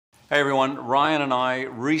Hey everyone, Ryan and I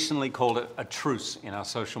recently called it a truce in our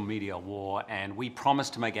social media war, and we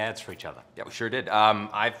promised to make ads for each other. Yeah, we sure did.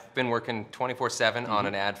 I've been working 24/7 on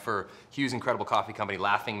an ad for Hugh's incredible coffee company,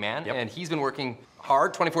 Laughing Man, and he's been working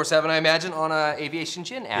hard 24/7, I imagine, on a aviation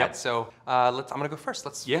gin ad. So I'm gonna go first.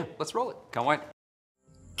 Let's roll it. Can't wait.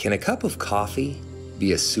 Can a cup of coffee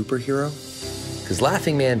be a superhero? Because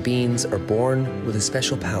Laughing Man beans are born with a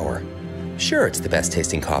special power. Sure, it's the best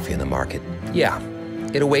tasting coffee on the market. Yeah.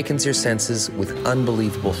 It awakens your senses with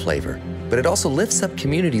unbelievable flavor, but it also lifts up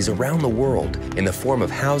communities around the world in the form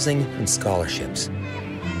of housing and scholarships.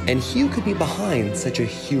 And Hugh could be behind such a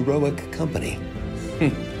heroic company.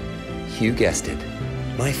 Hugh guessed it.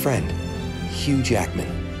 My friend, Hugh Jackman,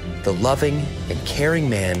 the loving and caring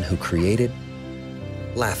man who created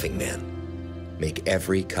Laughing Man. Make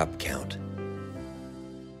every cup count.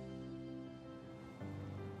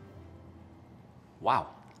 Wow.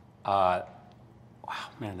 Wow,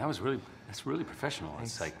 man, that's really professional.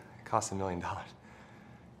 It's like, It cost $1 million.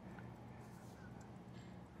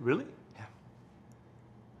 really? Yeah.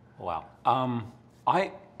 Wow. I'm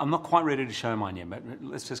not quite ready to show mine yet, but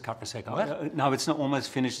let's just cut for a second. What? No, it's not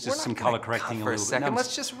almost finished, just some color correcting for a little second. bit. No,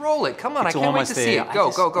 Let's just roll it. Come on, I it's can't wait almost to see there. it.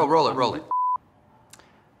 Go, roll it.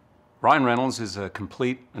 Ryan Reynolds is a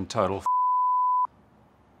complete and total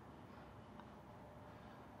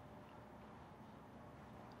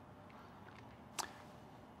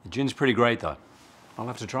The gin's pretty great, though. I'll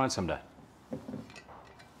have to try it someday.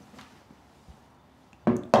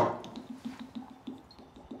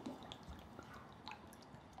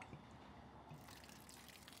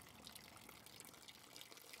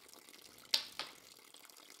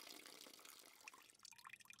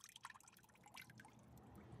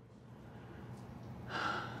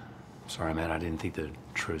 Sorry, man, I didn't think the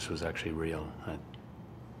truce was actually real.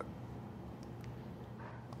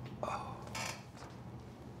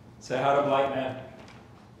 Say hi to Blake, man.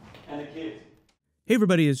 And the kids. Hey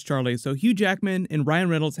everybody, it's Charlie. So Hugh Jackman and Ryan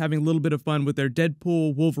Reynolds having a little bit of fun with their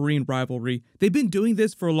Deadpool-Wolverine rivalry. They've been doing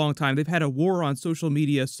this for a long time. They've had a war on social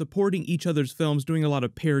media, supporting each other's films, doing a lot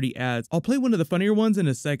of parody ads. I'll play one of the funnier ones in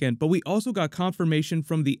a second, but we also got confirmation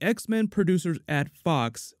from the X-Men producers at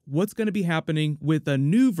Fox what's going to be happening with a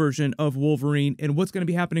new version of Wolverine and what's going to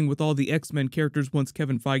be happening with all the X-Men characters once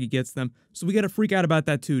Kevin Feige gets them. So we got to freak out about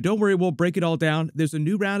that too. Don't worry, we'll break it all down. There's a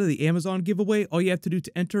new round of the Amazon giveaway. All you have to do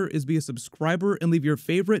to enter is be a subscriber and leave your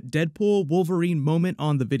favorite Deadpool Wolverine moment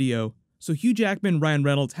on the video. So Hugh Jackman and Ryan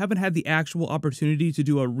Reynolds haven't had the actual opportunity to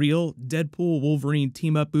do a real Deadpool Wolverine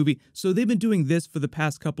team-up movie, so they've been doing this for the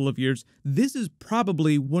past couple of years. This is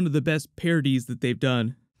probably one of the best parodies that they've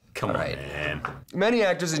done. Come on, man. Many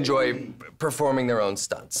actors enjoy performing their own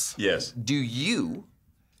stunts. Yes. Do you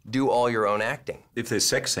do all your own acting? If there's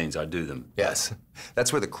sex scenes, I do them. Yes.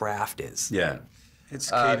 That's where the craft is. Yeah.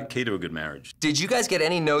 It's key to a good marriage. Did you guys get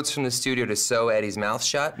any notes from the studio to sew Eddie's mouth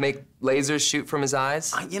shut? Make lasers shoot from his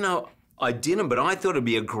eyes? I didn't, but I thought it'd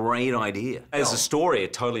be a great idea. As a story,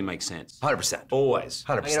 it totally makes sense. 100%. Always.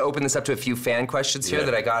 100%. I'm gonna open this up to a few fan questions here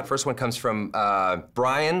that I got. First one comes from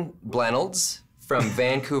Brian Reynolds from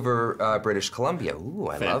Vancouver, British Columbia. Ooh,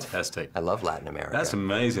 Fantastic. I love Latin America. That's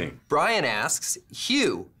amazing. Brian asks,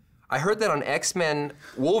 Hugh, I heard that on X-Men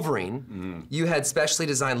Wolverine, you had specially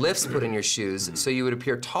designed lifts put in your shoes so you would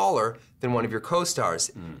appear taller than one of your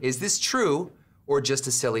co-stars. Is this true or just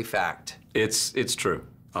a silly fact? It's true.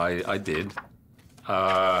 I did.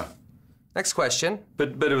 Next question.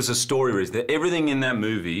 But it was a story reason. Everything in that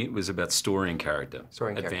movie was about story and character.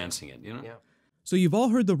 Story and character. Advancing it, you know? Yeah. So you've all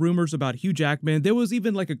heard the rumors about Hugh Jackman. There was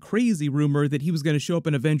even like a crazy rumor that he was going to show up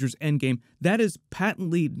in Avengers Endgame. That is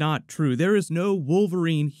patently not true. There is no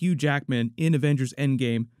Wolverine Hugh Jackman in Avengers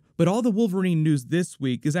Endgame. But all the Wolverine news this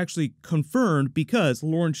week is actually confirmed because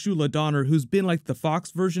Lauren Shula Donner, who's been like the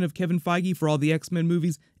Fox version of Kevin Feige for all the X-Men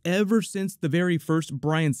movies ever since the very first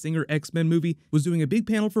Bryan Singer X-Men movie, was doing a big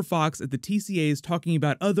panel for Fox at the TCAs talking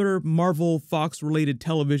about other Marvel Fox-related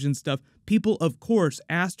television stuff. People, of course,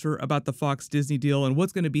 asked her about the Fox-Disney deal and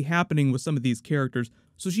what's going to be happening with some of these characters.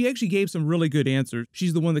 So she actually gave some really good answers.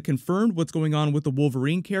 She's the one that confirmed what's going on with the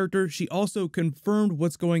Wolverine character. She also confirmed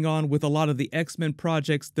what's going on with a lot of the X-Men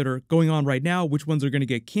projects that are going on right now, which ones are going to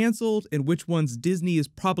get canceled, and which ones Disney is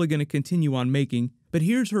probably going to continue on making. But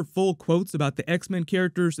here's her full quotes about the X-Men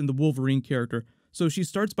characters and the Wolverine character. So she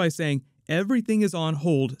starts by saying, everything is on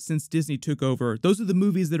hold since Disney took over. Those are the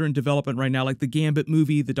movies that are in development right now, like the Gambit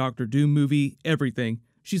movie, the Doctor Doom movie, everything.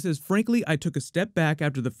 She says, frankly, I took a step back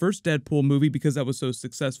after the first Deadpool movie because that was so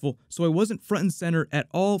successful, so I wasn't front and center at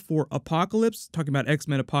all for Apocalypse, talking about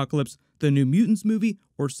X-Men Apocalypse. the New Mutants movie,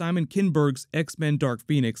 or Simon Kinberg's X-Men Dark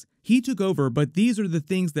Phoenix. He took over, but these are the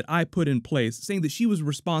things that I put in place, saying that she was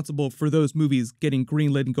responsible for those movies getting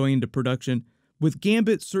greenlit and going into production. With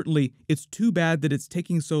Gambit, certainly, it's too bad that it's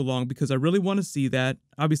taking so long because I really want to see that.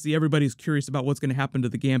 Obviously, everybody's curious about what's going to happen to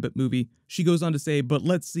the Gambit movie. She goes on to say, but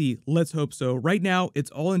let's see, let's hope so. Right now, it's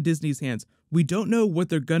all in Disney's hands. We don't know what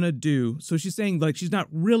they're gonna do. So she's saying, like, she's not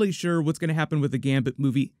really sure what's gonna happen with the Gambit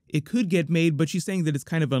movie. It could get made, but she's saying that it's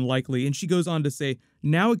kind of unlikely. And she goes on to say,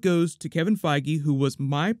 now it goes to Kevin Feige, who was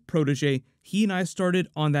my protege. He and I started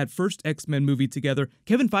on that first X-Men movie together.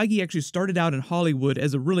 Kevin Feige actually started out in Hollywood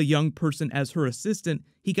as a really young person as her assistant.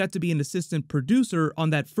 He got to be an assistant producer on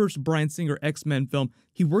that first Bryan Singer X-Men film.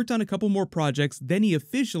 He worked on a couple more projects, then he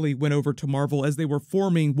officially went over to Marvel as they were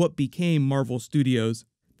forming what became Marvel Studios.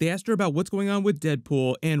 They asked her about what's going on with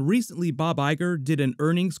Deadpool, and recently Bob Iger did an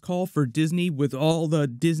earnings call for Disney with all the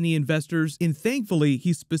Disney investors, and thankfully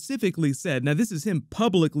he specifically said, now this is him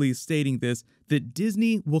publicly stating this, that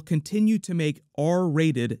Disney will continue to make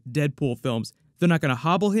R-rated Deadpool films. They're not going to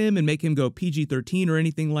hobble him and make him go PG-13 or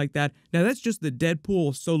anything like that. Now, that's just the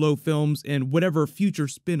Deadpool solo films and whatever future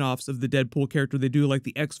spin-offs of the Deadpool character they do, like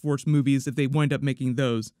the X-Force movies, if they wind up making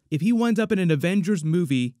those. If he winds up in an Avengers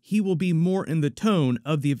movie, he will be more in the tone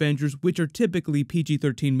of the Avengers, which are typically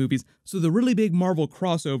PG-13 movies. So the really big Marvel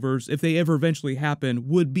crossovers, if they ever eventually happen,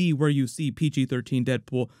 would be where you see PG-13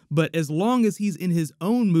 Deadpool. But as long as he's in his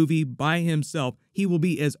own movie by himself, he will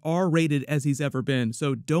be as R-rated as he's ever been.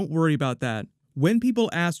 So don't worry about that. When people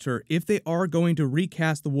asked her if they are going to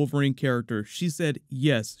recast the Wolverine character, she said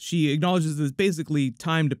yes. She acknowledges it's basically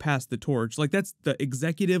time to pass the torch. Like, that's the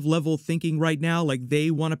executive level thinking right now. Like, they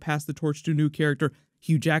want to pass the torch to a new character.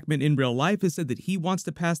 Hugh Jackman in real life has said that he wants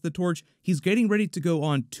to pass the torch. He's getting ready to go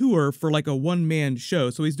on tour for like a one-man show.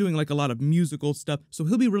 So he's doing like a lot of musical stuff. So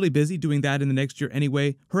he'll be really busy doing that in the next year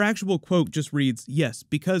anyway. Her actual quote just reads, yes,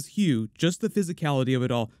 because Hugh, just the physicality of it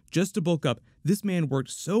all, just to bulk up. This man worked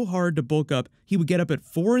so hard to bulk up. He would get up at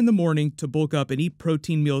 4 in the morning to bulk up and eat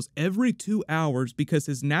protein meals every 2 hours because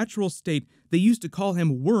his natural state, they used to call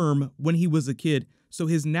him Worm when he was a kid. So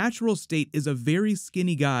his natural state is a very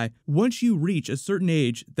skinny guy. Once you reach a certain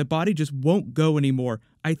age, the body just won't go anymore.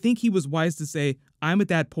 I think he was wise to say, I'm at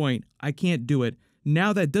that point. I can't do it.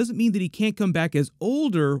 Now, that doesn't mean that he can't come back as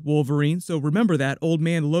older Wolverine. So remember that, old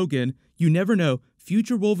man Logan. You never know.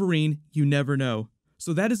 Future Wolverine, you never know.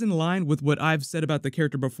 So that is in line with what I've said about the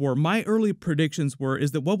character before. My early predictions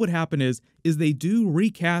is that what would happen is they do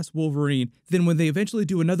recast Wolverine. Then when they eventually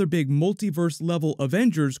do another big multiverse level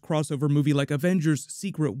Avengers crossover movie like Avengers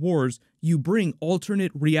Secret Wars, you bring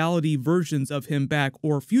alternate reality versions of him back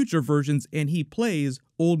or future versions, and he plays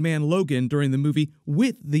Old Man Logan during the movie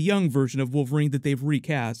with the young version of Wolverine that they've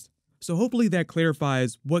recast. So hopefully that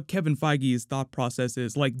clarifies what Kevin Feige's thought process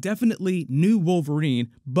is. Like, definitely new Wolverine,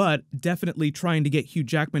 but definitely trying to get Hugh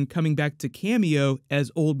Jackman coming back to cameo as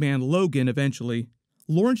Old Man Logan eventually.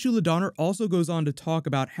 Lauren Shuler Donner also goes on to talk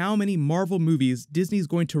about how many Marvel movies Disney's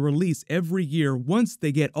going to release every year once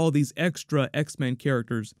they get all these extra X-Men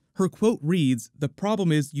characters. Her quote reads, "The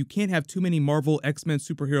problem is you can't have too many Marvel X-Men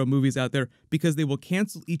superhero movies out there because they will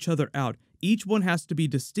cancel each other out. Each one has to be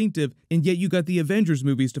distinctive, and yet you got the Avengers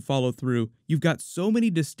movies to follow through. You've got so many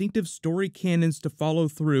distinctive story canons to follow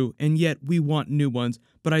through, and yet we want new ones.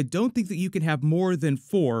 But I don't think that you can have more than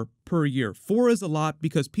 4 per year. 4 is a lot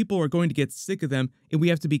because people are going to get sick of them, and we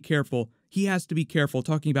have to be careful." He has to be careful,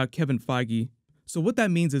 talking about Kevin Feige. So what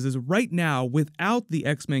that means is right now, without the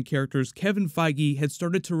X-Men characters, Kevin Feige had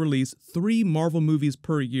started to release 3 Marvel movies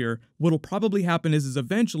per year. What'll probably happen is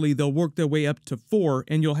eventually they'll work their way up to 4,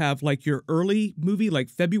 and you'll have like your early movie, like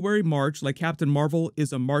February, March, like Captain Marvel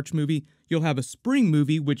is a March movie. You'll have a spring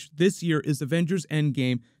movie, which this year is Avengers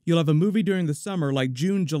Endgame. You'll have a movie during the summer, like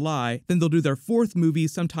June, July. Then they'll do their 4th movie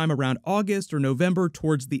sometime around August or November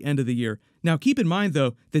towards the end of the year. Now, keep in mind,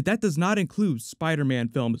 though, that does not include Spider-Man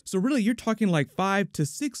films. So really, you're talking like 5 to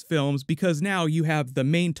 6 films because now you have the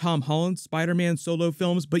main Tom Holland Spider-Man solo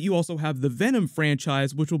films, but you also have the Venom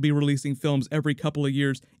franchise, which will be releasing films every couple of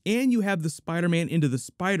years. And you have the Spider-Man Into the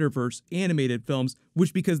Spider-Verse animated films,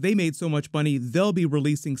 which because they made so much money, they'll be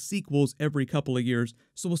releasing sequels every couple of years.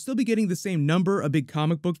 So we'll still be getting the same number of big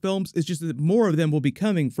comic book films, it's just that more of them will be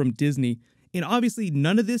coming from Disney. And obviously,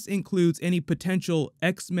 none of this includes any potential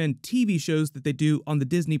X-Men TV shows that they do on the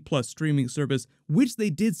Disney Plus streaming service, which they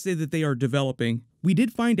did say that they are developing. We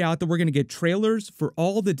did find out that we're going to get trailers for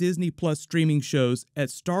all the Disney Plus streaming shows at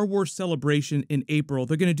Star Wars Celebration in April.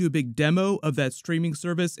 They're going to do a big demo of that streaming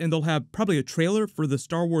service, and they'll have probably a trailer for the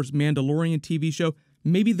Star Wars Mandalorian TV show.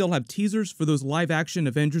 Maybe they'll have teasers for those live-action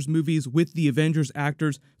Avengers movies with the Avengers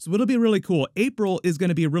actors, so it'll be really cool. April is going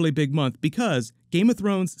to be a really big month because Game of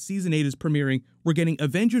Thrones Season 8 is premiering, we're getting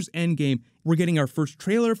Avengers Endgame, we're getting our first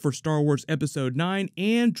trailer for Star Wars Episode 9,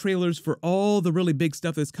 and trailers for all the really big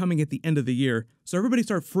stuff that's coming at the end of the year. So everybody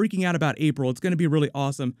start freaking out about April. It's going to be really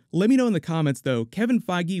awesome. Let me know in the comments though, Kevin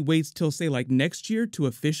Feige waits till say like next year to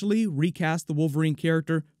officially recast the Wolverine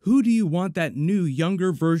character. Who do you want that new,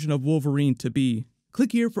 younger version of Wolverine to be?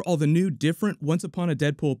 Click here for all the new, different Once Upon a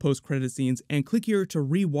Deadpool post-credit scenes, and click here to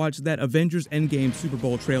re-watch that Avengers Endgame Super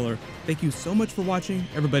Bowl trailer. Thank you so much for watching.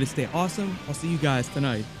 Everybody stay awesome. I'll see you guys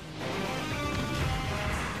tonight.